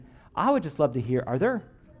I would just love to hear, are there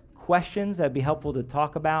questions that would be helpful to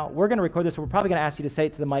talk about? We're going to record this, so we're probably going to ask you to say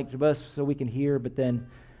it to the mic to us so we can hear, but then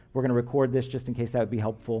we're going to record this just in case that would be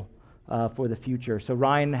helpful for the future. So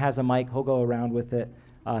Ryan has a mic. He'll go around with it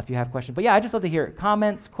if you have questions. But yeah, I'd just love to hear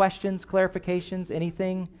comments, questions, clarifications,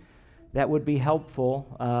 anything that would be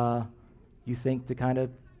helpful, you think,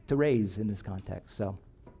 to raise in this context. So.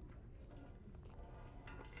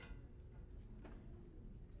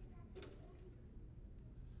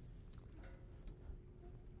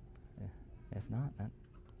 If not, then. Is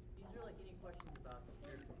there any questions about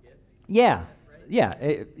spiritual gifts? Yeah,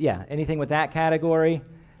 yeah. Anything with that category?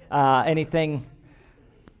 Anything?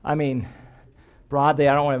 I mean, broadly,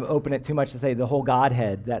 I don't want to open it too much to say the whole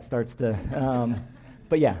Godhead. That starts to,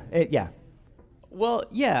 but yeah. Well,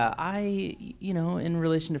 yeah, in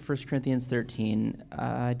relation to 1 Corinthians 13,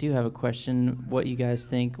 I do have a question, what you guys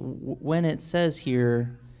think. When it says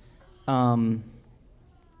here, as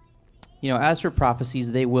for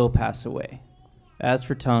prophecies, they will pass away. As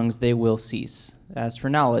for tongues, they will cease. As for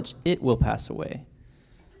knowledge, it will pass away.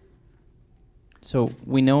 So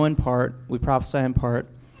we know in part, we prophesy in part.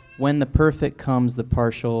 When the perfect comes, the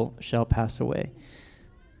partial shall pass away.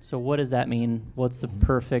 So what does that mean? What's the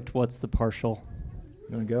perfect? What's the partial?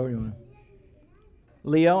 You want to go? Or you want to?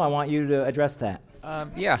 Leo, I want you to address that.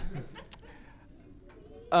 Yeah.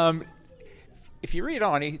 If you read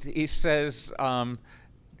on, he says,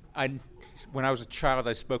 when I was a child,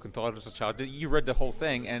 I spoke and thought as a child. You read the whole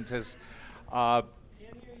thing, and it says, Can't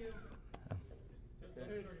hear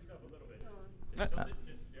you.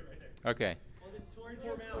 Okay.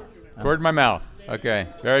 Toward my mouth. Okay,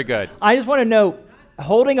 very good. I just want to note,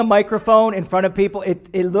 holding a microphone in front of people,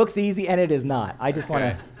 it looks easy, and it is not. I just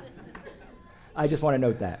want to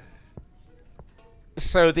note that.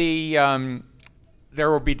 So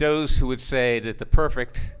there will be those who would say that the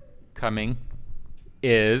perfect coming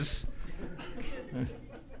is...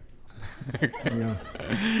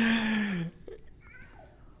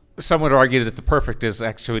 Some would argue that the perfect is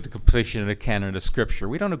actually the completion of the canon of Scripture.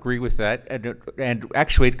 We don't agree with that, and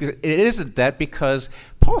actually it isn't that, because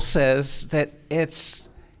Paul says that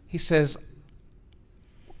he says,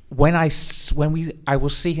 I will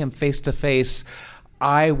see him face to face,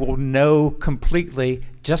 I will know completely,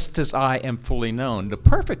 just as I am fully known. The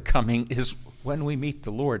perfect coming is when we meet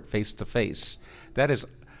the Lord face to face. That is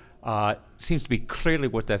seems to be clearly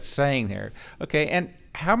what that's saying there. Okay, and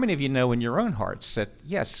how many of you know in your own hearts that,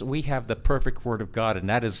 yes, we have the perfect Word of God, and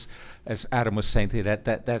that is, as Adam was saying to you,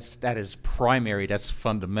 that is primary, that's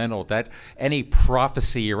fundamental, that any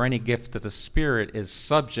prophecy or any gift of the Spirit is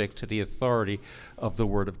subject to the authority of the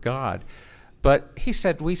Word of God. But he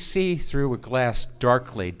said, we see through a glass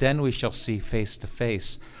darkly, then we shall see face to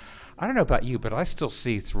face. I don't know about you, but I still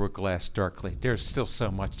see through a glass darkly. There's still so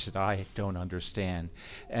much that I don't understand.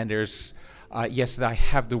 And there's, yes, I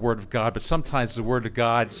have the Word of God, but sometimes the Word of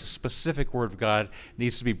God, specific Word of God,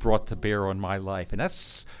 needs to be brought to bear on my life. And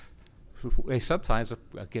that's, sometimes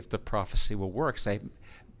a gift of prophecy will work.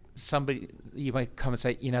 You might come and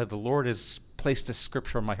say, the Lord has placed a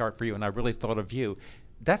scripture on my heart for you, and I really thought of you.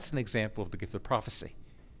 That's an example of the gift of prophecy.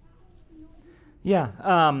 Yeah,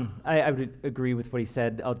 I would agree with what he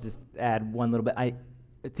said. I'll just add one little bit.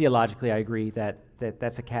 Theologically, I agree that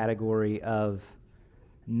that's a category of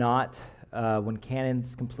not when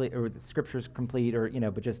canon's complete or the scripture's complete, or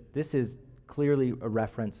but just this is clearly a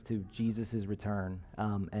reference to Jesus' return.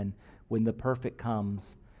 And when the perfect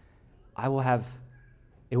comes,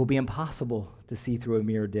 it will be impossible to see through a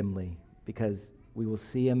mirror dimly, because we will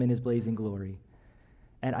see him in his blazing glory.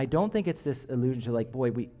 And I don't think it's this allusion to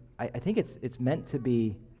I think it's meant to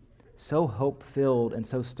be so hope-filled and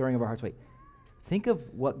so stirring of our hearts. Think of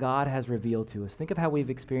what God has revealed to us. Think of how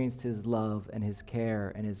we've experienced his love and his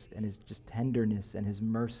care and his just tenderness and his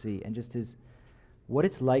mercy and just what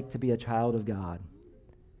it's like to be a child of God.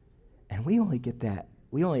 And we only get that.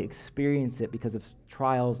 We only experience it because of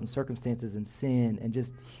trials and circumstances and sin and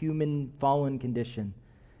just human fallen condition.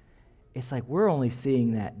 It's like we're only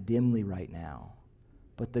seeing that dimly right now.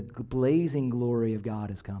 But the blazing glory of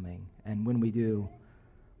God is coming. And when we do,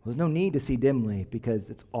 there's no need to see dimly, because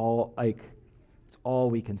it's all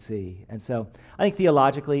we can see. And so I think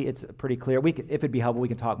theologically it's pretty clear. If it'd be helpful, we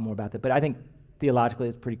can talk more about that. But I think theologically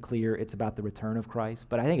it's pretty clear it's about the return of Christ.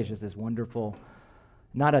 But I think it's just this wonderful,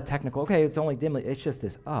 not a technical, okay, it's only dimly. It's just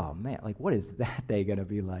this, oh man, what is that day going to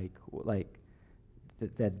be like?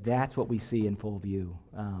 That's what we see in full view,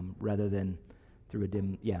 rather than through a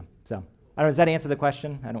dim, yeah. So I don't know, does that answer the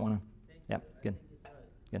question? I don't want to, yeah, good.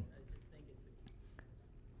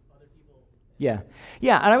 Yeah.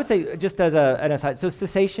 Yeah, and I would say, just as an aside, so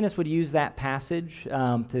cessationists would use that passage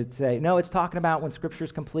to say, no, it's talking about when Scripture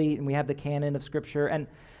is complete and we have the canon of Scripture. And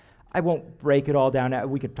I won't break it all down.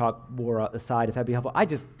 We could talk more aside if that'd be helpful.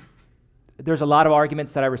 There's a lot of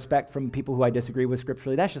arguments that I respect from people who I disagree with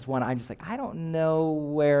scripturally. That's just one I'm just like, I don't know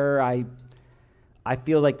where I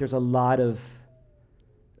feel like there's a lot of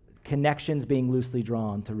connections being loosely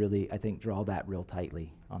drawn to really, I think, draw that real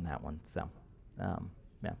tightly on that one. So,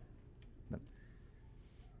 yeah. But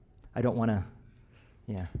I don't want to,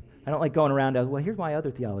 I don't like going around, well, here's why other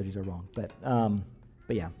theologies are wrong. But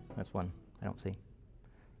yeah, that's one I don't see.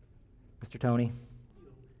 Mr. Tony?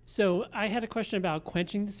 So I had a question about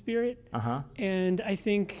quenching the Spirit. And I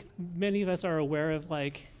think many of us are aware of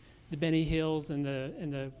like the Benny Hills and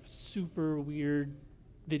the super weird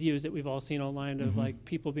videos that we've all seen online of like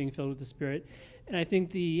people being filled with the Spirit. And I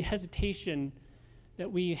think the hesitation that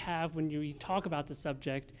we have when we talk about the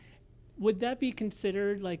subject, would that be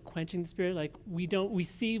considered like quenching the Spirit? Like we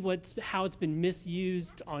see how it's been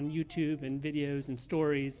misused on YouTube and videos and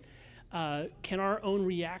stories. Can our own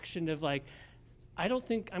reaction of like, I don't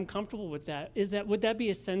think I'm comfortable with that. Would that be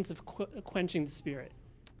a sense of quenching the Spirit?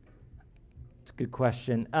 It's a good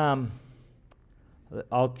question.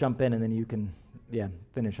 I'll jump in and then you can,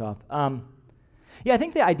 finish off. I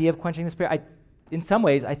think the idea of quenching the Spirit, in some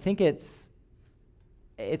ways, I think it's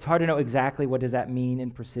hard to know exactly what does that mean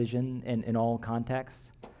in precision in all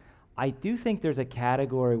contexts. I do think there's a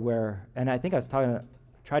category where, and I think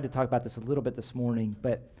tried to talk about this a little bit this morning,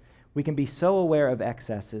 but we can be so aware of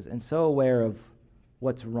excesses and so aware of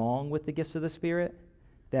what's wrong with the gifts of the Spirit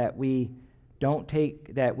that we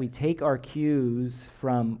take our cues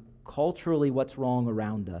from culturally what's wrong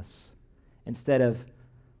around us instead of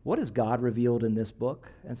what has God revealed in this book.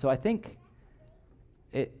 And so I think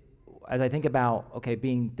as I think about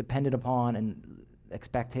being dependent upon and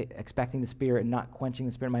expecting the Spirit and not quenching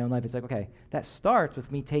the Spirit in my own life, it's like, that starts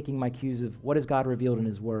with me taking my cues of what has God revealed in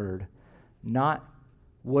His Word, not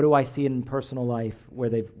what do I see in personal life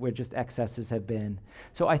where just excesses have been.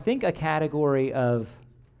 So I think a category of,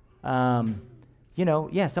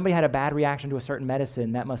 somebody had a bad reaction to a certain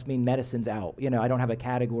medicine, that must mean medicine's out. I don't have a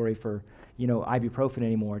category for, ibuprofen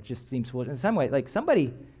anymore. It just seems foolish. In some way, like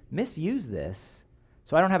somebody misused this,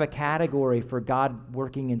 so I don't have a category for God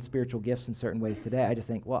working in spiritual gifts in certain ways today. I just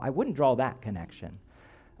think, well, I wouldn't draw that connection.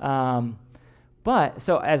 But,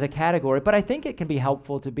 so as a category, but I think it can be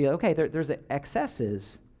helpful to be, there's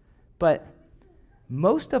excesses, but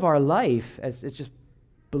most of our life, as it's just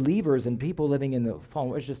believers and people living in the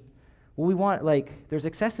fallen, it's just, we want, there's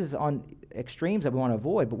excesses on extremes that we want to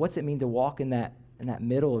avoid, but what's it mean to walk in that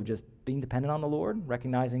middle of just being dependent on the Lord,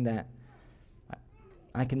 recognizing that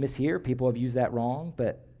I can mishear, people have used that wrong,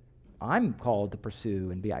 but I'm called to pursue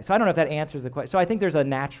and be. So I don't know if that answers the question. So I think there's a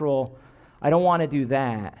natural, I don't want to do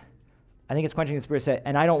that. I think it's quenching the Spirit,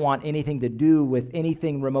 and I don't want anything to do with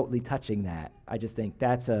anything remotely touching that. I just think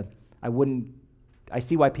I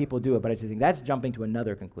see why people do it, but I just think that's jumping to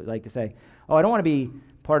another conclusion. Like to say, I don't want to be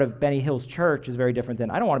part of Benny Hill's church is very different than,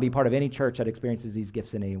 I don't want to be part of any church that experiences these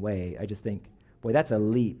gifts in any way. I just think, that's a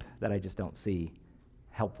leap that I just don't see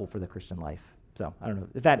helpful for the Christian life. So I don't know.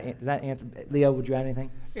 Does that answer? Leo, would you add anything?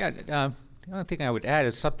 Yeah, the only thing I would add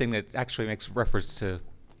is something that actually makes reference to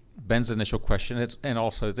Ben's initial question, and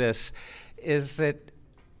also this, is that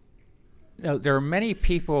there are many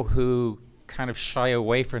people who kind of shy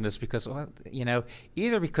away from this because,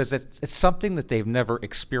 either because it's something that they've never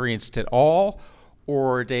experienced at all,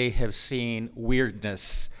 or they have seen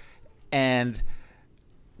weirdness, and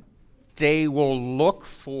they will look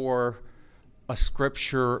for a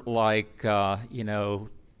scripture like,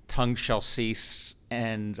 tongue shall cease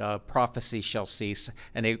and prophecy shall cease,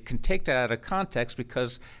 and they can take that out of context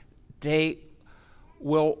because they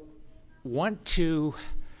will want to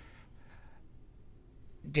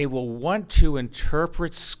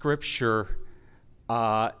interpret Scripture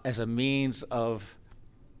as a means of,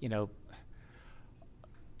 how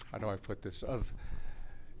do I put this?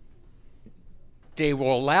 They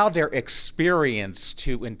will allow their experience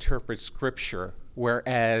to interpret Scripture,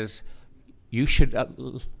 whereas you should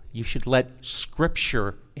let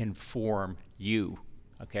Scripture inform you.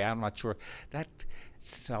 Okay, I'm not sure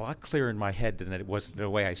it's a lot clearer in my head than it was the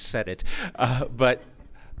way I said it. But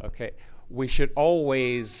okay, we should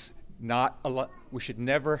always we should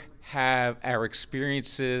never have our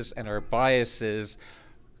experiences and our biases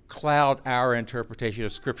cloud our interpretation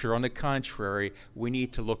of Scripture. On the contrary, we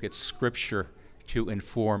need to look at Scripture to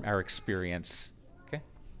inform our experience. Okay?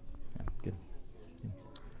 Yeah, good.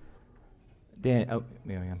 Dan,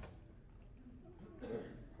 Miriam.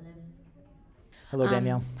 Hello,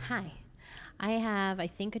 Danielle. Hi. I have, I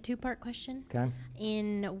think, a two-part question. Okay.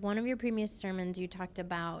 In one of your previous sermons, you talked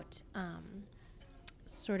about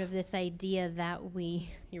sort of this idea that we,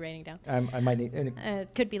 you're writing down? I might need,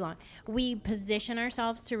 it could be long. We position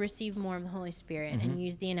ourselves to receive more of the Holy Spirit, Mm-hmm. and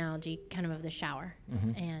use the analogy kind of the shower.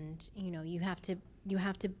 Mm-hmm. And, you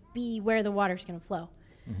have to be where the water's going to flow.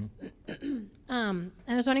 Mm-hmm.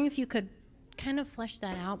 I was wondering if you could kind of flesh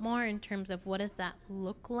that out more in terms of what does that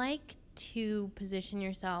look like to position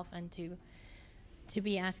yourself and to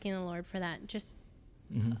be asking the Lord for that, just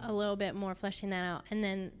a little bit more fleshing that out. And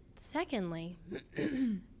then secondly,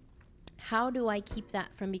 how do I keep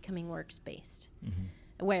that from becoming works-based,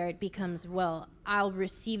 where it becomes, well, I'll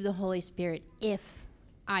receive the Holy Spirit if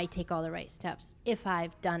I take all the right steps, if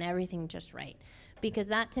I've done everything just right. Because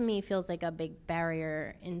that to me feels like a big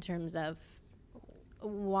barrier in terms of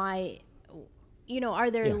why,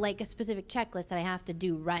 are there like a specific checklist that I have to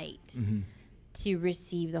do right to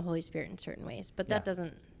receive the Holy Spirit in certain ways? But that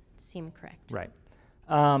doesn't seem correct. Right.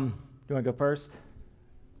 Do you want to go first?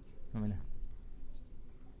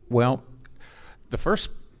 Well,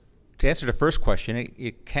 to answer the first question,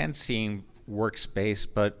 it can seem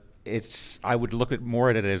works-based, but I would look at more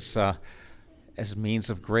at it as means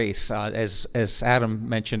of grace. As Adam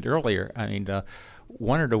mentioned earlier, I mean,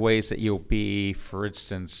 one of the ways that you'll be, for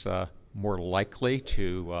instance, more likely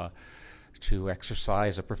to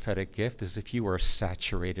exercise a prophetic gift is if you are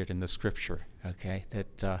saturated in the Scripture. Okay,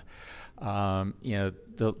 that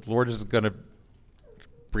the Lord isn't going to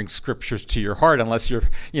bring Scriptures to your heart unless you're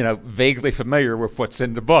vaguely familiar with what's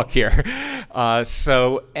in the book here.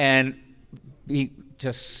 Be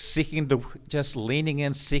just leaning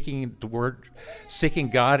in, seeking the Word, seeking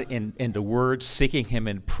God in the Word, seeking Him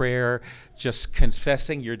in prayer, just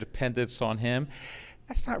confessing your dependence on Him.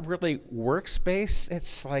 That's not really works-based.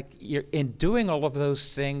 It's like in doing all of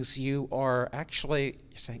those things, you are actually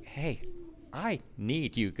saying, hey, I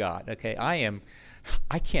need you, God. Okay,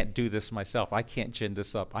 I can't do this myself. I can't gin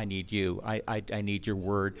this up. I need you. I need your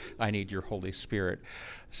Word. I need your Holy Spirit.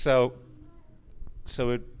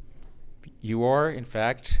 You are, in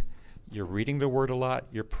fact, you're reading the Word a lot,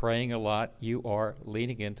 you're praying a lot, you are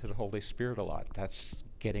leaning into the Holy Spirit a lot. That's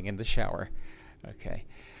getting in the shower. Okay.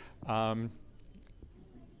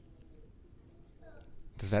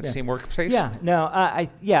 Does that seem work-based? Yeah, no,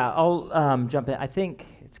 I'll jump in. I think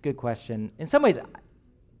it's a good question. In some ways,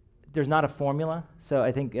 there's not a formula. So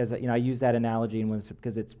I think I use that analogy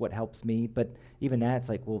because it's what helps me. But even that, it's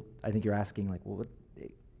like, well, I think you're asking, like, well, what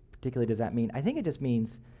particularly does that mean? I think it just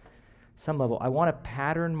means some level. I want to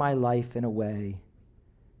pattern my life in a way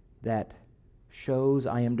that shows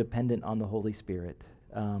I am dependent on the Holy Spirit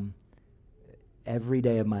every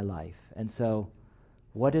day of my life. And so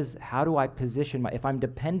how do I position if I'm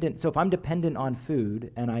dependent on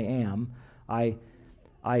food, and I am, I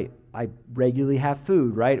regularly have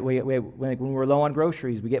food, right? When we're low on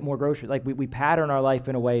groceries, we get more groceries. Like we pattern our life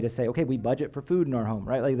in a way to say, okay, we budget for food in our home,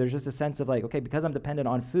 right? Like there's just a sense of like, okay, because I'm dependent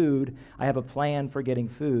on food, I have a plan for getting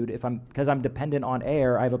food. Because I'm dependent on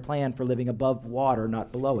air, I have a plan for living above water,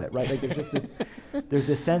 not below it, right? Like there's just there's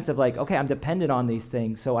this sense of like, okay, I'm dependent on these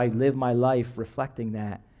things, so I live my life reflecting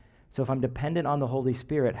that. So if I'm dependent on the Holy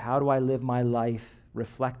Spirit, how do I live my life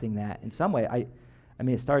reflecting that? In some way, I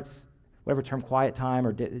mean, it starts, whatever term, quiet time,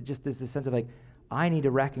 or just there's this sense of like, I need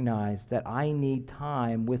to recognize that I need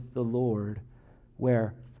time with the Lord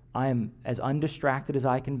where I am as undistracted as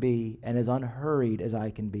I can be and as unhurried as I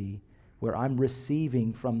can be, where I'm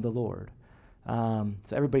receiving from the Lord. So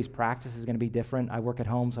everybody's practice is going to be different. I work at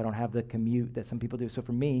home, so I don't have the commute that some people do. So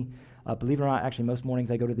for me, believe it or not, actually most mornings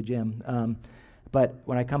I go to the gym. But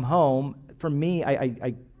when I come home, for me,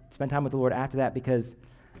 I spend time with the Lord after that because,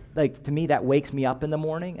 like, to me, that wakes me up in the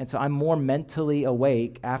morning. And so I'm more mentally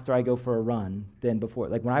awake after I go for a run than before.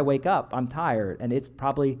 Like, when I wake up, I'm tired. And it's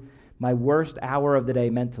probably my worst hour of the day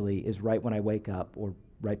mentally is right when I wake up or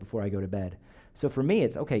right before I go to bed. So for me,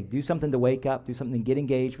 it's, okay, do something to wake up, do something, get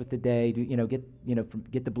engaged with the day,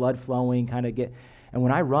 get the blood flowing, kind of get... And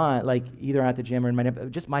when I run, like either at the gym or in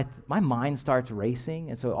my mind starts racing.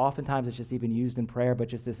 And so oftentimes it's just even used in prayer, but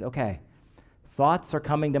just this, okay, thoughts are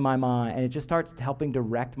coming to my mind, and it just starts helping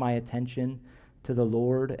direct my attention to the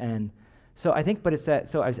Lord. And so I think, but it's that,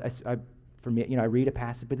 so for me, I read a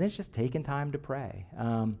passage, but then it's just taking time to pray.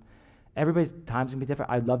 Everybody's time's gonna be different.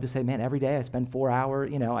 I'd love to say, man, every day I spend 4 hours,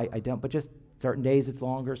 I don't, but just certain days it's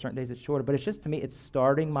longer, certain days it's shorter. But it's just, to me, it's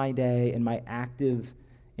starting my day and my active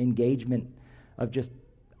engagement of just,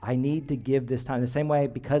 I need to give this time. The same way,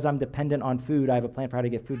 because I'm dependent on food, I have a plan for how to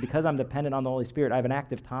get food. Because I'm dependent on the Holy Spirit, I have an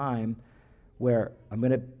active time where I'm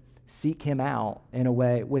going to seek Him out in a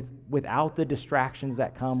way without the distractions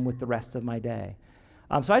that come with the rest of my day.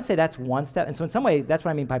 So I'd say that's one step. And so in some way, that's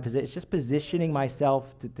what I mean by position. It's just positioning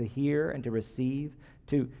myself to hear and to receive.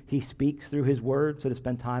 He speaks through his word, so to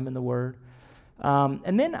spend time in the word.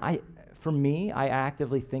 And then for me, I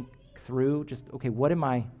actively think through just, okay, what am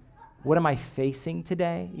I facing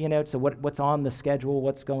today? So what's on the schedule,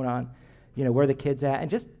 what's going on, where are the kids at, and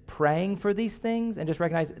just praying for these things and just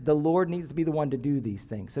recognize the Lord needs to be the one to do these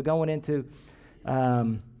things. So going into,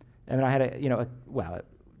 and I had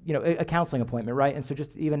a counseling appointment, right? And so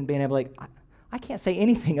just even being able I can't say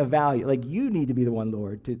anything of value. You need to be the one,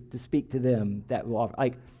 Lord, to speak to them that will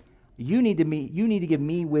offer. You need to give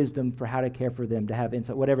me wisdom for how to care for them, to have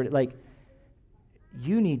insight, whatever.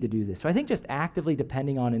 You need to do this. So I think just actively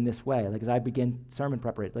depending on in this way, as I begin sermon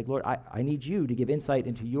preparation, Lord, I need you to give insight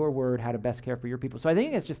into your word, how to best care for your people. So I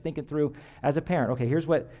think it's just thinking through as a parent, okay, here's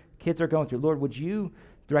what kids are going through. Lord, would you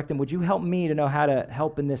direct them? Would you help me to know how to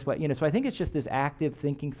help in this way? So I think it's just this active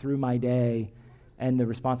thinking through my day and the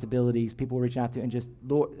responsibilities people reaching out to, and just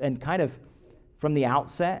Lord, and kind of from the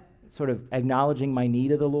outset, sort of acknowledging my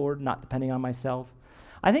need of the Lord, not depending on myself.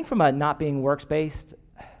 I think from a not being works-based,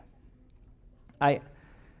 I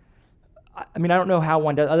mean, I don't know how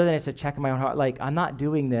one does, other than it's a check in my own heart. I'm not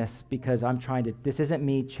doing this because I'm trying to, this isn't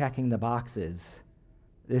me checking the boxes.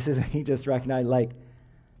 This is me just recognizing,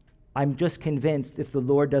 I'm just convinced if the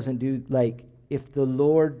Lord doesn't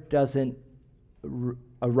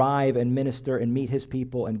arrive and minister and meet his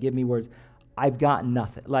people and give me words, I've got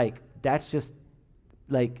nothing. That's just,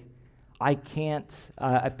 I can't,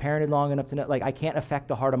 I've parented long enough to know, I can't affect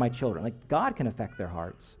the heart of my children. God can affect their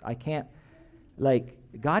hearts. I can't,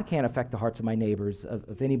 God can't affect the hearts of my neighbors,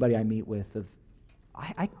 of anybody I meet with.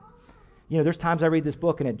 There's times I read this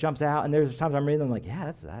book and it jumps out, and there's times I'm reading them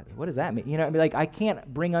that's that. What does that mean? I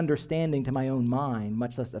can't bring understanding to my own mind,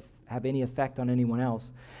 much less have any effect on anyone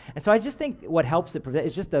else. And so I just think what helps it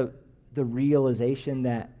is just the realization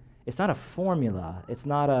that it's not a formula. It's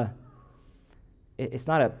not a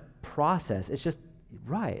process. It's just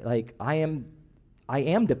right. I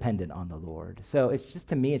am dependent on the Lord. So it's just,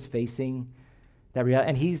 to me, it's facing that reality,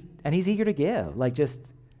 and he's eager to give.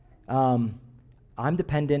 I'm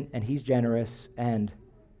dependent and he's generous, and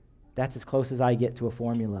that's as close as I get to a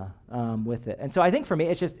formula with it. And so I think for me,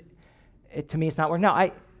 it's just, to me, it's not working.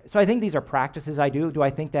 Now, so I think these are practices I do. Do I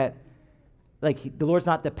think that the Lord's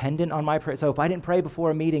not dependent on my prayer? So if I didn't pray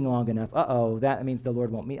before a meeting long enough, that means the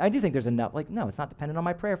Lord won't meet. I do think there's enough. No, it's not dependent on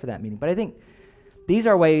my prayer for that meeting. But I think these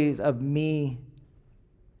are ways of me,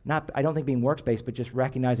 I don't think being works-based, but just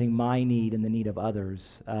recognizing my need and the need of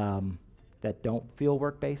others that don't feel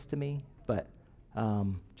work-based to me, but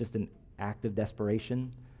just an act of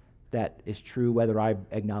desperation that is true whether I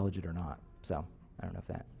acknowledge it or not. So I don't know if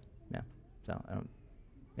that, yeah. So I don't,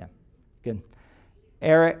 yeah, good.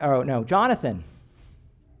 Jonathan.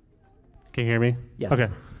 Can you hear me? Yes. Okay.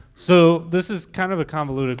 So this is kind of a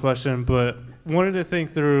convoluted question, but wanted to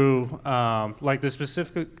think through the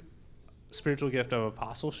specific spiritual gift of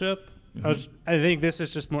apostleship. Mm-hmm. I think this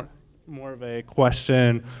is just more of a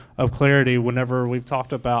question of clarity whenever we've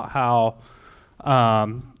talked about how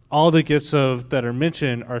all the gifts that are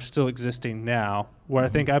mentioned are still existing now, where I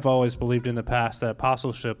think I've always believed in the past that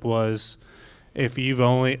apostleship was if you've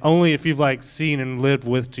seen and lived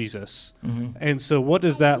with Jesus. Mm-hmm. And so what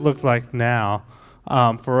does that look like now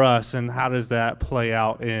for us, and how does that play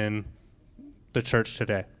out in the church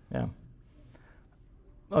today? Yeah.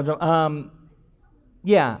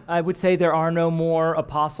 Yeah, I would say there are no more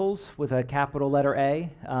apostles with a capital letter A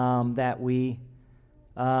that we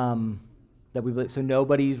believe. So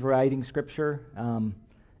nobody's writing scripture.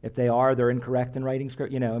 If they are, they're incorrect in writing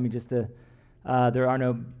scripture. There are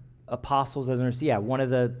no apostles as one of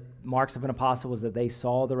the marks of an apostle was that they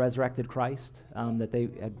saw the resurrected Christ, that they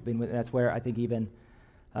had been with. That's where I think even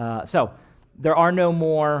so. There are no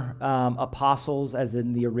more apostles, as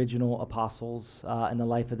in the original apostles in the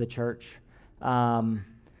life of the church. So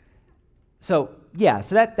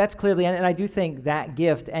that's clearly, and I do think that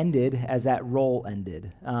gift ended as that role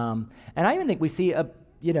ended. And I even think we see at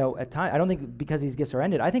times, I don't think because these gifts are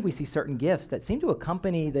ended, I think we see certain gifts that seem to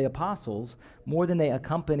accompany the apostles more than they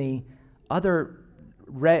accompany other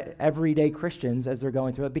everyday Christians as they're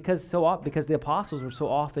going through it, because the apostles were so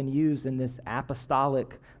often used in this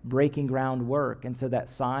apostolic breaking ground work, and so that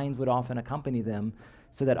signs would often accompany them,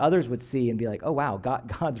 so that others would see and be like, oh wow,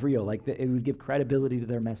 God's real. It would give credibility to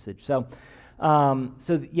their message. So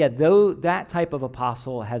though that type of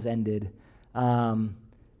apostle has ended,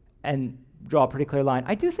 and draw a pretty clear line,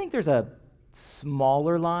 I do think there's a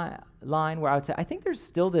smaller line where I would say I think there's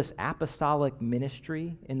still this apostolic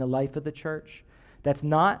ministry in the life of the church that's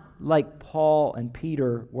not like Paul and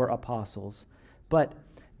Peter were apostles, but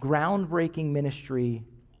groundbreaking ministry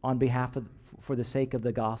on behalf of, for the sake of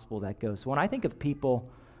the gospel that goes. So when I think of people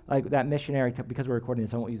like that missionary, because we're recording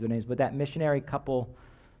this, I won't use their names, but that missionary couple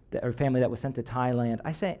or family that was sent to Thailand,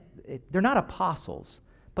 I say they're not apostles,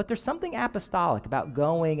 but there's something apostolic about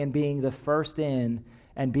going and being the first in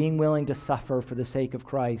and being willing to suffer for the sake of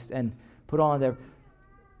Christ and put on their,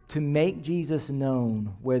 to make Jesus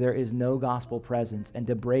known where there is no gospel presence and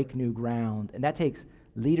to break new ground. And that takes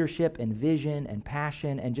leadership and vision and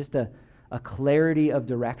passion and just a clarity of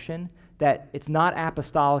direction that it's not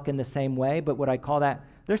apostolic in the same way, but what I call that,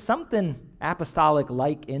 there's something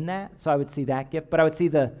apostolic-like in that, so I would see that gift, but I would see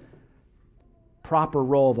the proper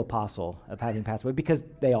role of apostle of having passed away because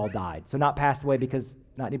they all died. So not passed away because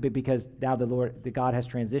now the God has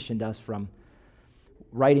transitioned us from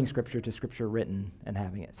writing Scripture to Scripture written and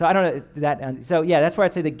having it. So I don't know that. So yeah, that's where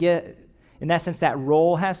I'd say the gift, in that sense, that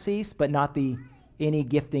role has ceased, but not any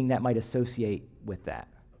gifting that might associate with that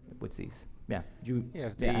would cease. Yeah.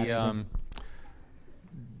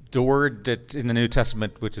 The word that in the New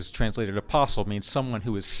Testament, which is translated apostle, means someone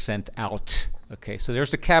who is sent out. Okay, so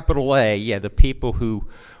there's the capital A. Yeah, the people who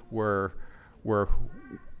were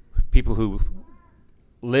people who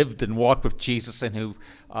lived and walked with Jesus, and who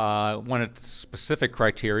one of the specific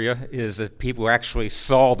criteria is that people who actually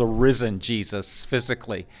saw the risen Jesus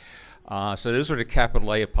physically. So those are the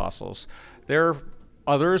capital A apostles. There are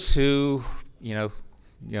others who,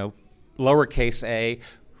 lowercase a,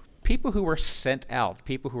 people who were sent out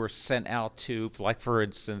to, like for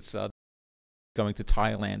instance, going to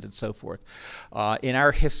Thailand and so forth. In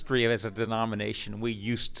our history as a denomination, we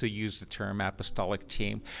used to use the term apostolic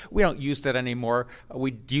team. We don't use that anymore.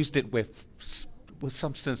 We used it with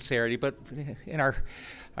some sincerity, but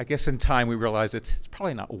in time we realized it's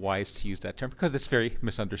probably not wise to use that term because it's very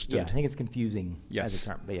misunderstood. Yeah, I think it's confusing as a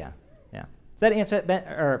term, but yeah. Does that answer it, Ben,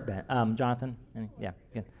 or Jonathan? Yeah.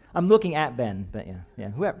 I'm looking at Ben, but yeah.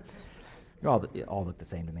 Whoever, you all look the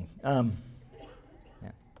same to me.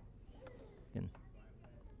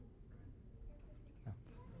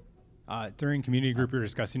 During community group, we were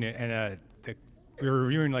discussing it, and we were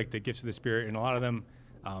reviewing like the gifts of the Spirit, and a lot of them,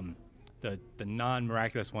 the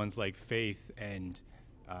non-miraculous ones like faith and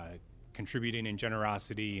contributing and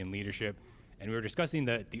generosity and leadership, and we were discussing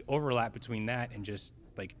the overlap between that and just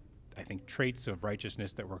like I think traits of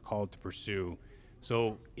righteousness that we're called to pursue.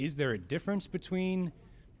 So is there a difference between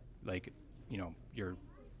like the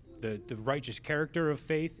righteous character of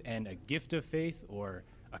faith and a gift of faith, or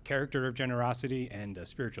a character of generosity and a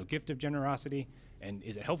spiritual gift of generosity? And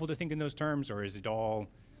is it helpful to think in those terms, or is it all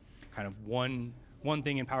kind of one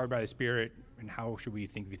thing empowered by the Spirit? And how should we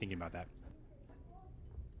be thinking about that?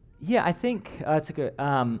 Yeah, I think it's a good.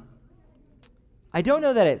 I don't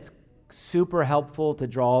know that it's super helpful to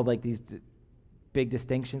draw like these big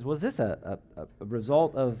distinctions. Was this a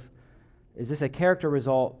result of? Is this a character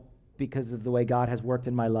result because of the way God has worked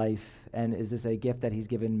in my life, and is this a gift that He's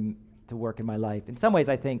given to work in my life? In some ways,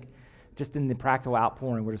 I think just in the practical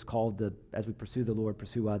outpouring, we're just called to, as we pursue the Lord,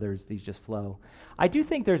 pursue others, these just flow. I do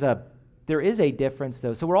think there is a difference,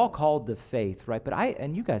 though. So we're all called to faith, right? But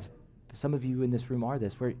and you guys, some of you in this room are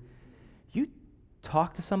this, where you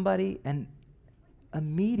talk to somebody and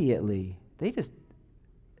immediately they're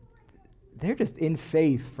just in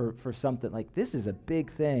faith for something. Like, this is a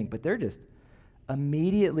big thing, but they're just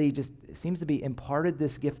immediately just seems to be imparted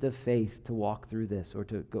this gift of faith to walk through this, or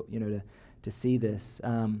to go, to see this.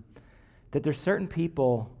 That there's certain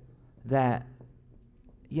people that,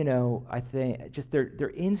 I think just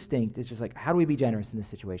their instinct is just like, how do we be generous in this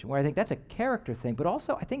situation? Where I think that's a character thing, but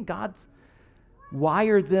also I think God's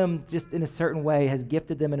wired them just in a certain way, has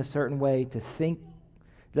gifted them in a certain way to think.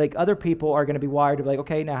 Like, other people are going to be wired to be like,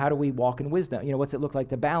 okay, now how do we walk in wisdom? What's it look like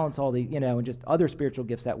to balance all the, and just other spiritual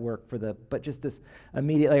gifts that work but just this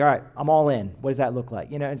immediate, like, all right, I'm all in. What does that look like?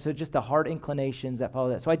 And so just the heart inclinations that follow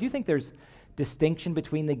that. So I do think there's distinction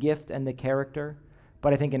between the gift and the character,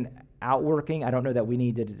 but I think in outworking, I don't know that we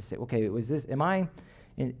need to say, okay, am I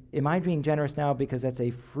being generous now because that's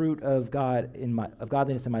a fruit of of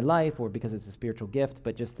godliness in my life, or because it's a spiritual gift?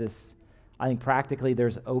 But just this, I think practically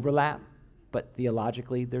there's overlap, but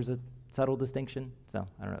theologically there's a subtle distinction. So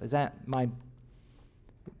I don't know. Is that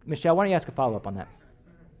Michelle, why don't you ask a follow-up on that?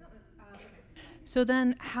 So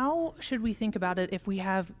then how should we think about it if we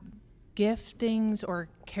have giftings or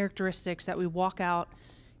characteristics that we walk out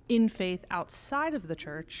in faith outside of the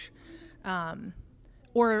church,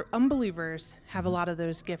 or unbelievers have a lot of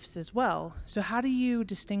those gifts as well? So how do you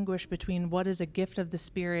distinguish between what is a gift of the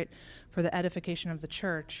Spirit for the edification of the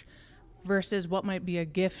church versus what might be a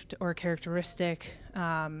gift or a characteristic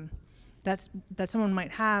that someone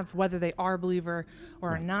might have, whether they are a believer or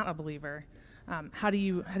are not a believer? How do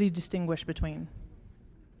you distinguish between?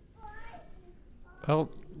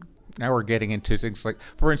 Well, now we're getting into things like,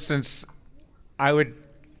 for instance,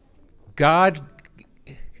 God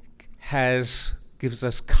gives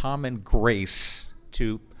us common grace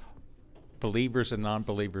to believers and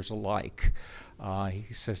non-believers alike.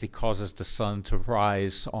 He says he causes the sun to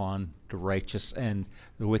rise on the righteous and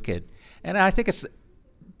the wicked. And I think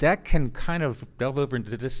that can kind of delve over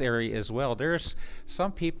into this area as well. There's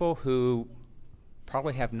some people who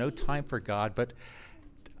probably have no time for God, but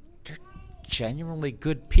they're genuinely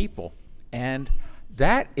good people. And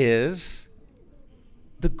that is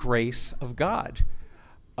the grace of God.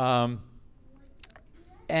 And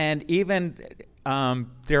even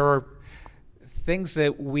there are things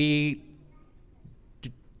that we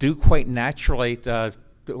do quite naturally that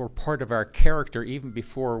were part of our character even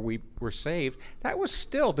before we were saved. That was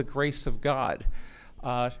still the grace of God.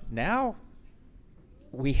 Now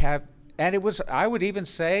we have, and it was, I would even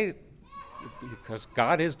say, because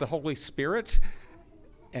God is the Holy Spirit,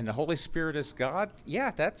 and the Holy Spirit is God,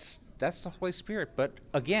 yeah, that's the Holy Spirit. But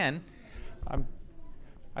again, I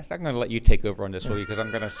think I'm going to let you take over on this one because I'm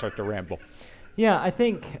going to start to ramble. Yeah, I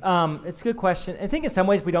think it's a good question. I think in some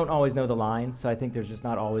ways we don't always know the lines, so I think there's just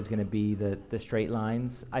not always going to be the straight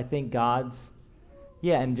lines. I think God's,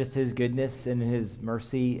 and just his goodness and his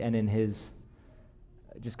mercy and in his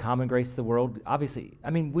just common grace to the world. Obviously, I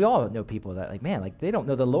mean, we all know people that they don't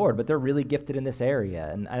know the Lord, but they're really gifted in this area.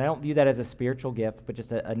 And I don't view that as a spiritual gift, but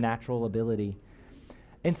just a natural ability.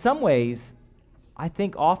 In some ways, I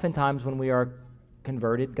think oftentimes when we are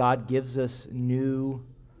converted, God gives us new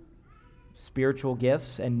spiritual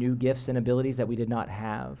gifts and new gifts and abilities that we did not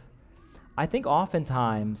have. I think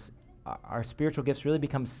oftentimes our spiritual gifts really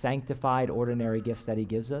become sanctified, ordinary gifts that he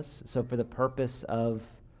gives us, so for the purpose of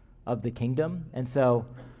the kingdom. And so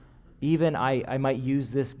even I might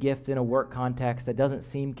use this gift in a work context that doesn't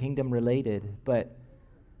seem kingdom related, but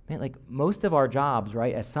man, most of our jobs,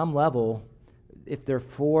 right, at some level, if they're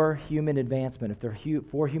for human advancement, if they're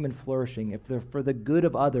for human flourishing, if they're for the good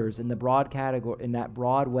of others in the broad category, in that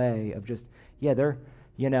broad way of just, they're,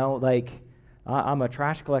 I'm a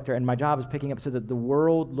trash collector and my job is picking up so that the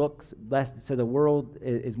world looks less, so the world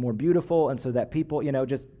is more beautiful, and so that people,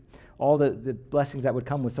 just all the blessings that would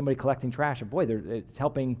come with somebody collecting trash. And boy, it's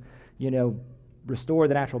helping, restore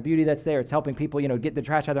the natural beauty that's there. It's helping people, get the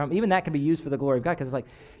trash out of their home. Even that can be used for the glory of God, because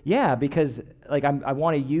it's because I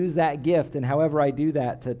want to use that gift, and however I do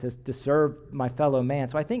that to serve my fellow man.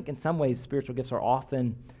 So I think in some ways spiritual gifts are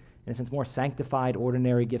often, in a sense, more sanctified,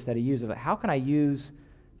 ordinary gifts that he uses. How can I use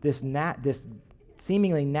this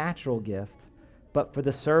seemingly natural gift, but for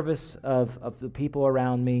the service of the people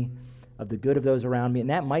around me, of the good of those around me? And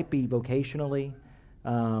that might be vocationally,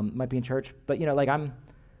 might be in church, but I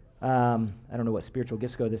don't know what spiritual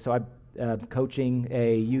gifts go to this. So I'm coaching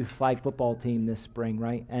a youth flag football team this spring,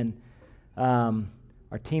 right? And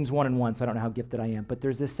our team's 1-1, so I don't know how gifted I am. But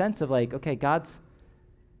there's this sense of okay, God's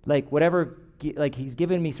whatever, he's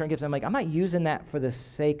given me certain gifts. I'm I'm not using that for the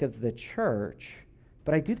sake of the church,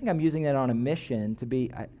 but I do think I'm using that on a mission to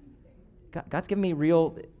be. God's given me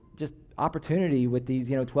real just opportunity with these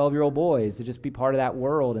 12-year-old boys to just be part of that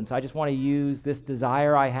world, and so I just want to use this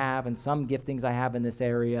desire I have and some giftings I have in this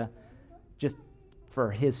area just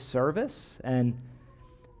for his service. And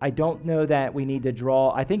I don't know that we need to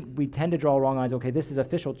draw, I think we tend to draw wrong lines. Okay, this is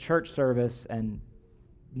official church service and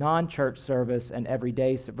non-church service and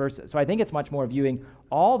everyday service. So I think it's much more viewing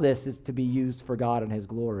all this is to be used for God and his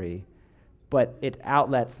glory, but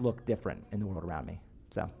outlets look different in the world around me.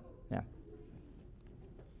 So, yeah.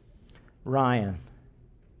 Ryan.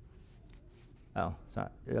 Oh, sorry.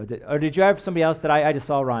 Did you have somebody else that I just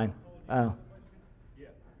saw Ryan? Oh.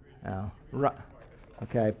 Oh.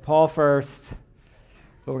 Okay, Paul first,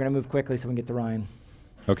 but we're going to move quickly so we can get to Ryan.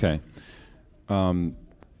 Okay.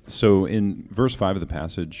 So in verse 5 of the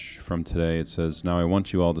passage from today, it says, "Now I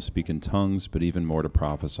want you all to speak in tongues, but even more to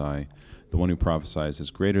prophesy. The one who prophesies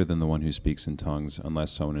is greater than the one who speaks in tongues,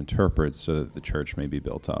 unless someone interprets, so that the church may be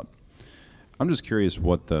built up." I'm just curious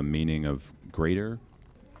what the meaning of greater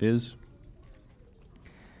is.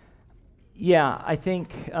 Yeah, I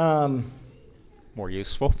think... more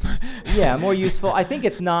useful. Yeah, more useful. I think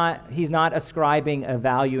he's not ascribing a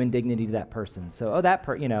value and dignity to that person. So,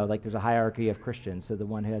 there's a hierarchy of Christians, so the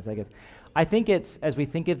one who has that gift. I think it's, as we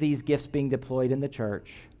think of these gifts being deployed in the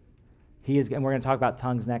church, and we're going to talk about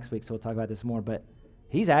tongues next week, so we'll talk about this more, but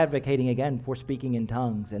he's advocating again for speaking in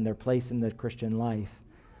tongues and their place in the Christian life.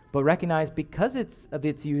 But recognize, because it's of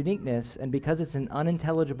its uniqueness and because it's an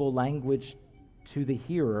unintelligible language to the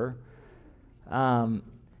hearer,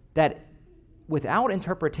 that without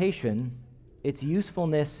interpretation, its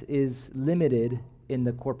usefulness is limited in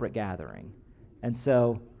the corporate gathering. And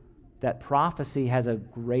so that prophecy has a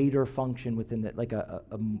greater function within that, like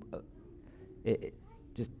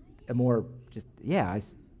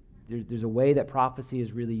there's a way that prophecy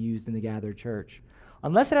is really used in the gathered church.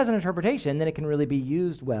 Unless it has an interpretation, then it can really be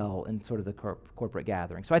used well in sort of the corporate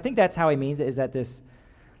gathering. So I think that's how he means it, is that this,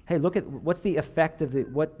 hey, look at what's the effect of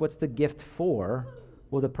what's the gift for?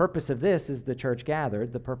 Well, the purpose of this is the church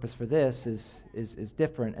gathered. The purpose for this is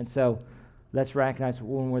different. And so let's recognize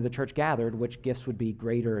when we're the church gathered, which gifts would be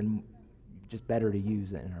greater and just better to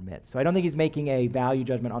use in our midst. So I don't think he's making a value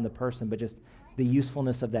judgment on the person, but just the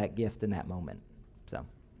usefulness of that gift in that moment. So,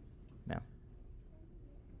 yeah.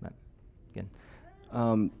 But, again.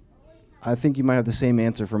 I think you might have the same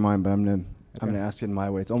answer for mine, but I'm gonna ask it in my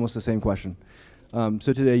way. It's almost the same question. So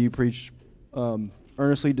today you preached,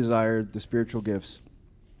 earnestly desired the spiritual gifts,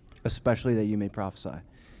 especially that you may prophesy.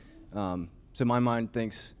 So my mind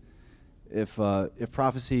thinks if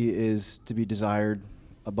prophecy is to be desired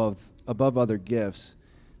above other gifts,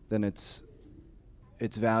 then its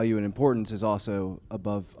value and importance is also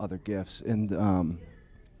above other gifts. And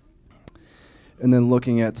then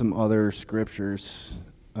looking at some other scriptures,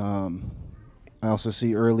 I also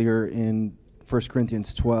see earlier in 1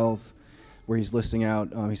 Corinthians 12, where he's listing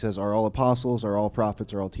out, he says, are all apostles, are all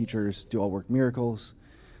prophets, are all teachers, do all work miracles?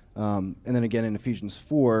 And then again in Ephesians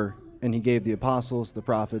 4, and he gave the apostles, the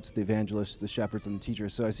prophets, the evangelists, the shepherds, and the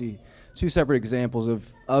teachers. So I see two separate examples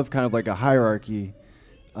of kind of like a hierarchy,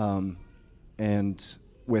 and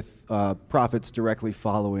with prophets directly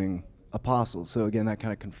following apostles. So again, that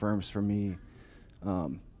kind of confirms for me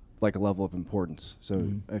like a level of importance.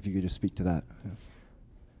 So if you could just speak to that. Yeah.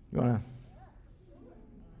 You want to?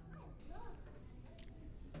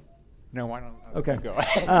 No, why don't okay. Go.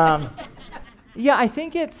 Yeah, I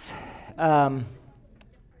think it's... I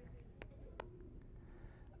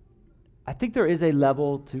think there is a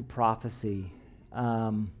level to prophecy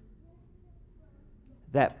that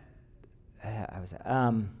I was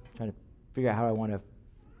trying to figure out how I want to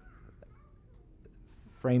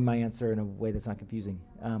frame my answer in a way that's not confusing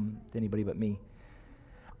to anybody but me.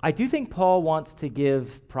 I do think Paul wants to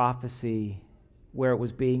give prophecy where it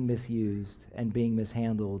was being misused and being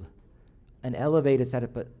mishandled an elevated status,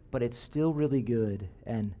 but it's still really good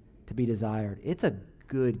and to be desired. It's a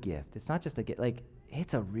good gift. It's not just a gift,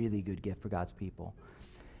 it's a really good gift for God's people.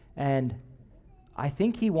 And I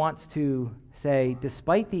think he wants to say,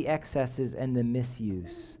 despite the excesses and the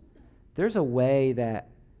misuse, there's a way that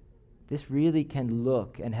this really can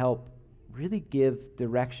look and help really give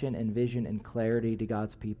direction and vision and clarity to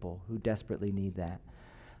God's people who desperately need that.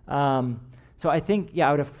 So I think,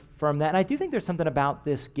 I would affirm that. And I do think there's something about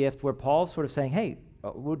this gift where Paul's sort of saying, hey,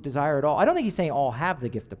 we'll desire it all. I don't think he's saying all have the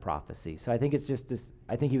gift of prophecy. So I think it's just this,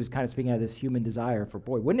 I think he was kind of speaking out of this human desire for,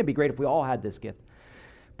 boy, wouldn't it be great if we all had this gift?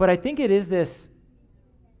 But I think it is this,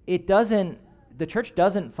 the church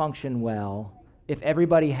doesn't function well if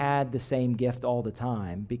everybody had the same gift all the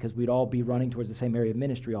time, because we'd all be running towards the same area of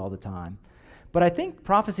ministry all the time. But I think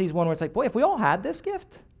prophecy is one where it's like, boy, if we all had this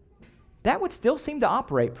gift, that would still seem to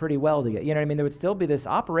operate pretty well together. You know what I mean? There would still be this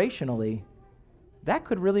operationally, that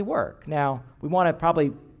could really work. Now, we want to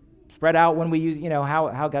probably spread out when we use,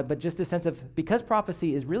 how God, but just the sense of, because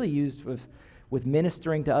prophecy is really used with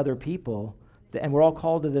ministering to other people, and we're all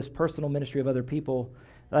called to this personal ministry of other people,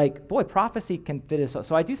 boy, prophecy can fit us.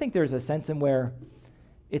 So I do think there's a sense in where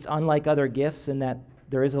it's unlike other gifts in that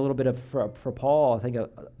there is a little bit of, for Paul, I think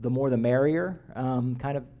the more the merrier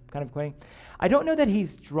kind of quoting. I don't know that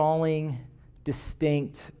he's drawing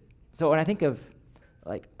distinct, so when I think of,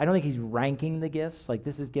 I don't think he's ranking the gifts,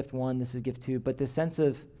 this is gift 1, this is gift 2, but the sense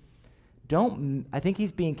of, I think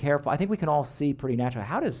he's being careful. I think we can all see pretty naturally,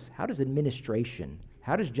 how does administration,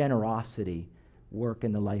 how does generosity work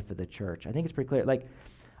in the life of the church? I think it's pretty clear.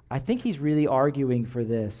 I think he's really arguing for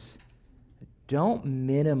this. Don't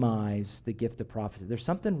minimize the gift of prophecy. There's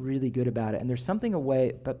something really good about it, and there's something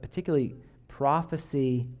away, but particularly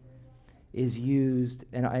prophecy is used,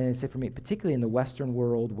 and I say for me, particularly in the Western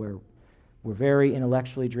world where we're very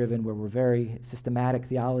intellectually driven, where we're very systematic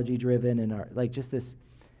theology driven, and just this,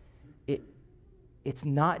 it's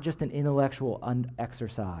not just an intellectual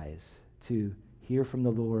exercise to hear from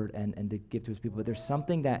the Lord and to give to his people, but there's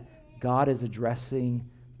something that God is addressing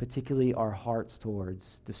particularly our hearts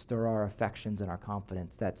towards to stir our affections and our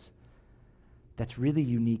confidence. That's really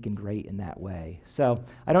unique and great in that way. So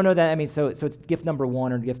I don't know that, so it's gift number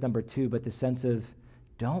 1 or gift number 2, but the sense of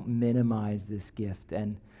don't minimize this gift.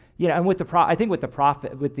 And and with the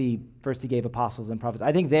prophet, with the first he gave apostles and prophets,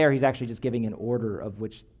 I think there he's actually just giving an order of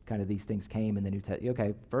which kind of these things came in the New Testament.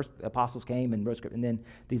 Okay, first apostles came and wrote Scripture, and then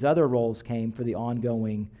these other roles came for the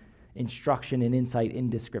ongoing instruction and insight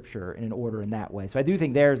into Scripture in an order in that way. So I do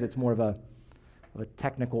think it's more of a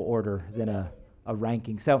technical order than a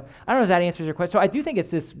ranking. So I don't know if that answers your question. So I do think it's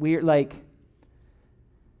this weird, like,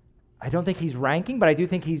 I don't think he's ranking, but I do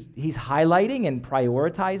think he's highlighting and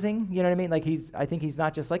prioritizing, you know what I mean? Like I think he's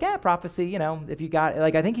not just like, prophecy, you know, if you got,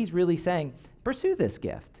 like, I think he's really saying, pursue this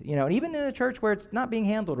gift, you know, and even in a church where it's not being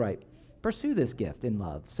handled right, pursue this gift in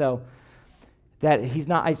love. So that he's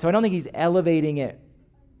not, so I don't think he's elevating it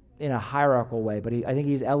in a hierarchical way, but I think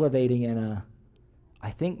he's elevating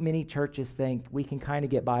I think many churches think we can kind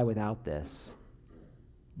of get by without this.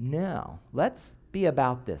 No, let's be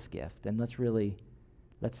about this gift, and let's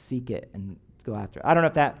seek it and go after it. I don't know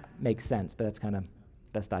if that makes sense, but that's kind of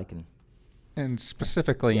best I can. And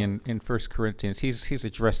specifically in 1 Corinthians, he's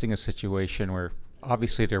addressing a situation where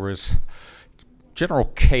obviously there was general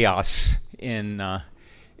chaos in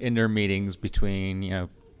their meetings between, you know,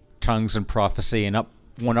 tongues and prophecy and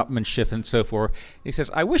one-upmanship and so forth. He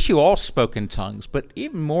says, I wish you all spoke in tongues, but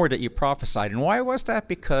even more that you prophesied. And why was that?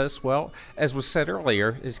 Because, well, as was said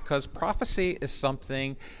earlier, is because prophecy is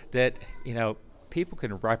something that, you know, people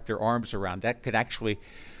can wrap their arms around. That could actually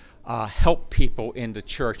help people in the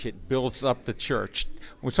church. It builds up the church.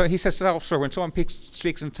 So he says also, when someone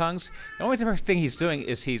speaks in tongues, the only thing he's doing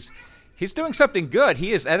is he's doing something good.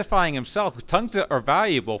 He is edifying himself. Tongues are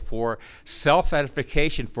valuable for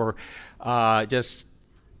self-edification, for it's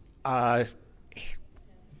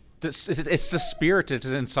the spirit that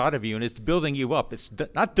is inside of you, and it's building you up. It's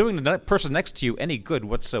not doing the person next to you any good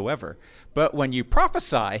whatsoever. But when you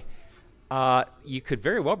prophesy, you could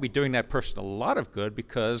very well be doing that person a lot of good,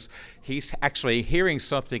 because he's actually hearing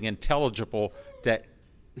something intelligible that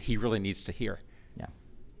he really needs to hear. Yeah.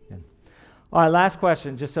 Good. All right, last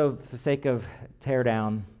question, just so for the sake of tear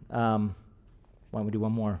down, why don't we do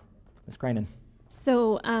one more? Ms. Cranen.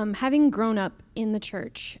 So having grown up in the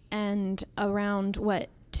church and around what,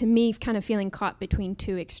 to me, kind of feeling caught between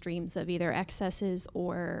two extremes of either excesses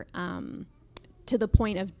or to the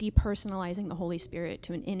point of depersonalizing the Holy Spirit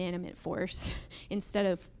to an inanimate force instead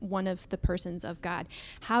of one of the persons of God.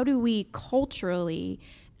 How do we culturally,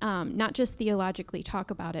 not just theologically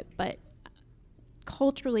talk about it, but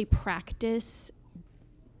culturally practice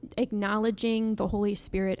acknowledging the Holy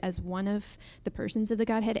Spirit as one of the persons of the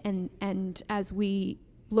Godhead, and as we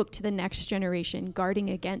look to the next generation, guarding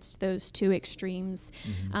against those two extremes,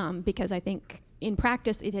 because I think in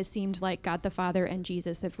practice, it has seemed like God the Father and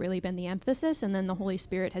Jesus have really been the emphasis, and then the Holy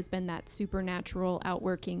Spirit has been that supernatural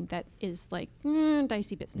outworking that is like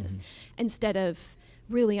dicey business, instead of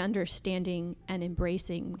really understanding and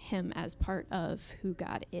embracing Him as part of who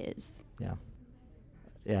God is. Yeah,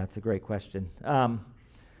 it's a great question,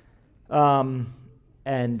 and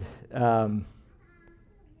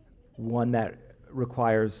one that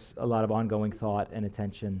requires a lot of ongoing thought and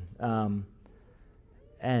attention,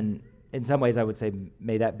 and in some ways, I would say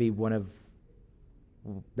may that be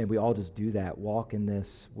may we all just do that, walk in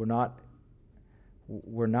this. We're not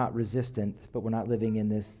resistant, but we're not living in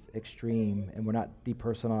this extreme, and we're not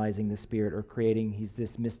depersonalizing the Spirit or creating, He's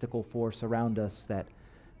this mystical force around us that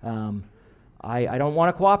I don't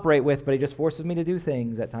want to cooperate with, but He just forces me to do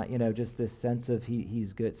things at times, just this sense of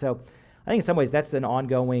He's good. So I think in some ways that's an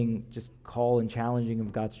ongoing just call and challenging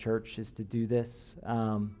of God's church, is to do this.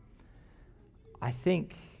 I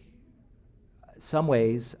think some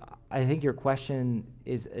ways, I think your question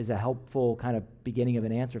is a helpful kind of beginning of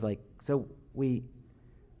an answer. Like, so we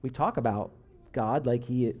talk about God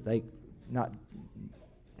not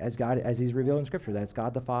as God as He's revealed in Scripture. That's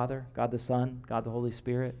God the Father, God the Son, God the Holy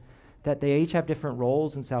Spirit. That they each have different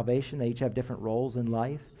roles in salvation. They each have different roles in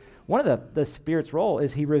life. One of the Spirit's role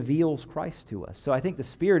is He reveals Christ to us. So I think the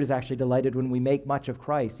Spirit is actually delighted when we make much of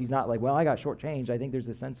Christ. He's not like, well, I got shortchanged. I think there's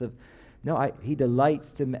a sense of, no, He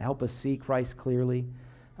delights to help us see Christ clearly.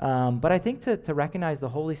 But I think to recognize the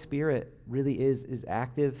Holy Spirit really is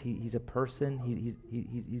active. He's a person.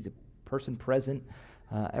 He's a person present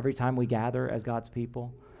every time we gather as God's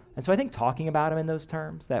people. And so I think talking about Him in those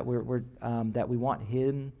terms, that that we want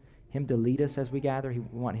Him to lead us as we gather. We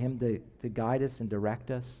want Him to guide us and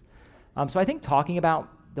direct us. So I think talking about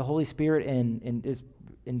the Holy Spirit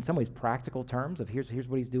in some ways practical terms of here's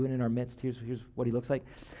what He's doing in our midst, here's what He looks like.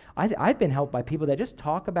 I've been helped by people that just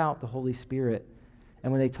talk about the Holy Spirit,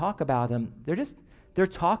 and when they talk about Him, they're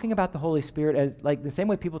talking about the Holy Spirit as like the same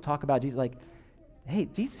way people talk about Jesus, like, hey,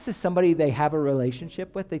 Jesus is somebody they have a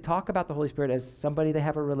relationship with. They talk about the Holy Spirit as somebody they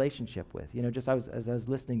have a relationship with. Just as I was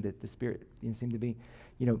listening, that the Spirit seemed to be,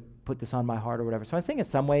 put this on my heart or whatever. So I think in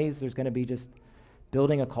some ways there's going to be just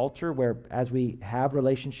building a culture where as we have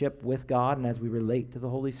relationship with God and as we relate to the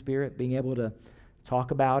Holy Spirit, being able to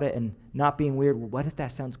talk about it and not being weird, well, what if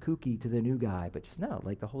that sounds kooky to the new guy? But just no,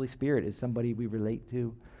 like the Holy Spirit is somebody we relate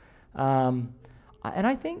to. And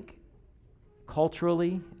I think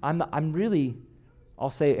culturally, I'll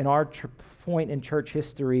say in our point in church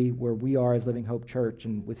history where we are as Living Hope Church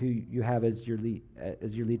and with who you have as your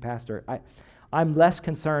lead pastor, I'm less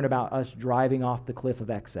concerned about us driving off the cliff of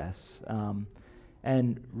excess,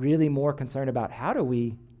 and really more concerned about how do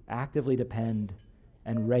we actively depend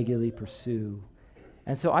and regularly pursue.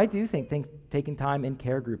 And so I do think taking time in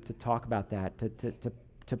care group to talk about that,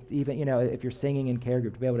 to even, if you're singing in care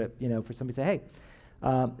group, to be able to, for somebody to say, hey,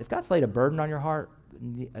 if God's laid a burden on your heart,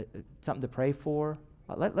 something to pray for,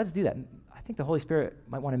 let's do that. I think the Holy Spirit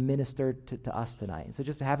might want to minister to us tonight. And so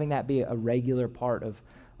just having that be a regular part of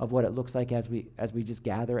what it looks like as we just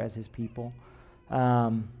gather as His people.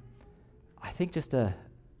 I think just a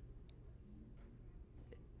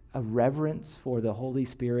reverence for the Holy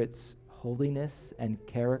Spirit's holiness and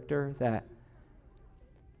character, that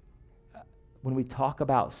when we talk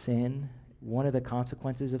about sin, one of the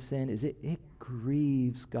consequences of sin is it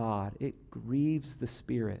grieves God. It grieves the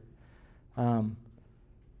Spirit. That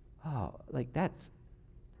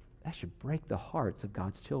should break the hearts of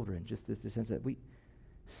God's children, just the sense that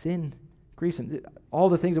sin grieves Him. All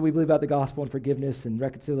the things that we believe about the gospel and forgiveness and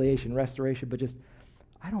reconciliation, restoration, but just,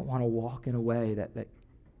 I don't want to walk in a way that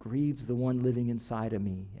grieves the one living inside of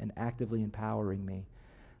me and actively empowering me.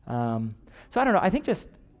 So I don't know, I think just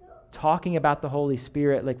talking about the Holy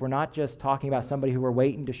Spirit, like we're not just talking about somebody who we're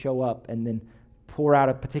waiting to show up and then pour out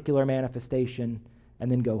a particular manifestation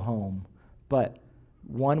and then go home, but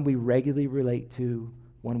one we regularly relate to,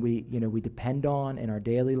 one we depend on in our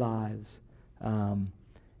daily lives,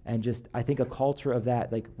 and just I think a culture of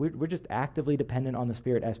that, like we're just actively dependent on the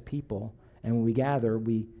Spirit as people, and when we gather,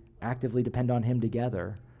 we actively depend on Him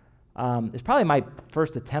together. It's probably my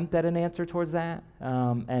first attempt at an answer towards that,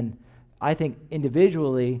 and I think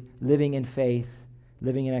individually living in faith,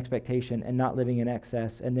 living in expectation, and not living in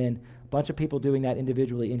excess, and then a bunch of people doing that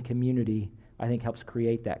individually in community, I think helps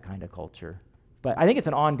create that kind of culture. But I think it's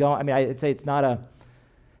an ongoing, I'd say it's not a,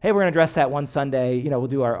 hey, we're going to address that one Sunday, we'll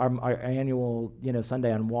do our annual,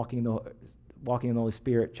 Sunday on walking in the Holy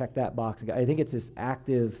Spirit, check that box. I think it's this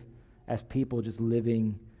active, as people just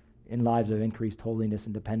living in lives of increased holiness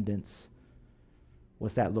and dependence.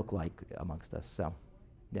 What's that look like amongst us? So,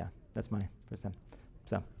 yeah, that's my first time.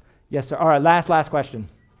 So, yes, sir. All right, last question.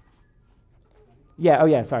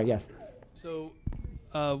 Yeah, sorry, yes. So,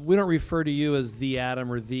 we don't refer to you as the Adam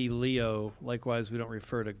or the Leo. Likewise, we don't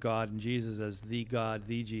refer to God and Jesus as the God,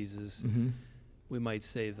 the Jesus. Mm-hmm. We might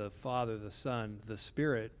say the Father, the Son, the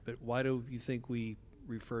Spirit. But why do you think we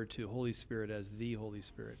refer to Holy Spirit as the Holy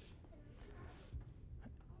Spirit?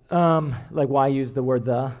 Why use the word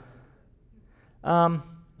the? I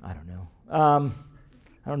don't know. I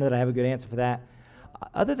don't know that I have a good answer for that.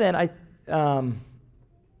 Other than I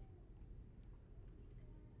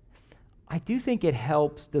do think it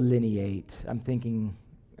helps delineate. I'm thinking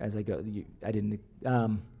as I go. I didn't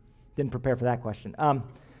prepare for that question.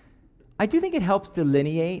 I do think it helps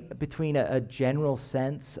delineate between a general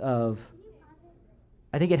sense of.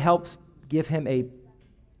 I think it helps give Him a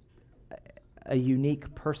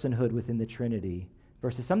unique personhood within the Trinity,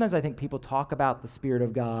 versus sometimes I think people talk about the Spirit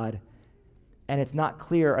of God, and it's not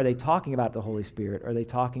clear, are they talking about the Holy Spirit? Are they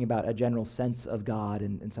talking about a general sense of God?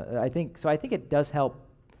 And so I think it does help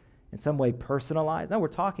in some way personalize. No, we're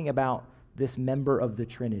talking about this member of the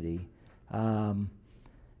Trinity, and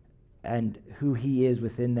who He is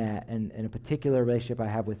within that, and a particular relationship I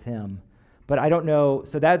have with Him. But I don't know,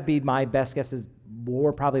 so that would be my best guess is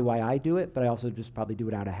more probably why I do it, but I also just probably do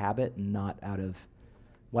it out of habit and not out of,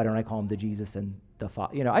 why don't I call Him the Jesus and the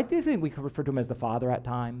Father? I do think we could refer to Him as the Father at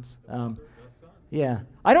times. Yeah.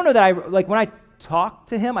 I don't know that when I talk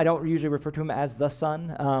to Him, I don't usually refer to Him as the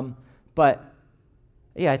Son, but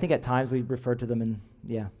yeah, I think at times we refer to them in,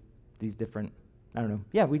 these different, I don't know.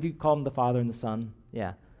 Yeah, we do call Him the Father and the Son,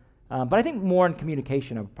 yeah. But I think more in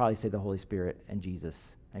communication, I would probably say the Holy Spirit and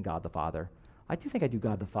Jesus and God the Father. I do think I do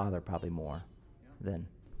God the Father probably more than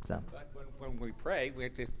so. But when we pray,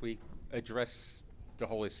 if we address the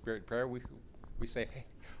Holy Spirit prayer, we say, hey,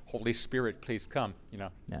 Holy Spirit, please come.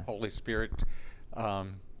 Holy Spirit,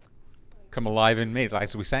 come alive in me,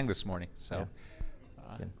 as we sang this morning. So,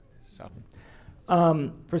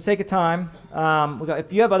 for sake of time,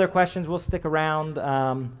 if you have other questions, we'll stick around.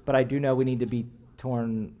 But I do know we need to be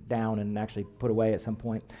torn down and actually put away at some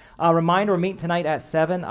point. Reminder, we're meeting tonight at 7.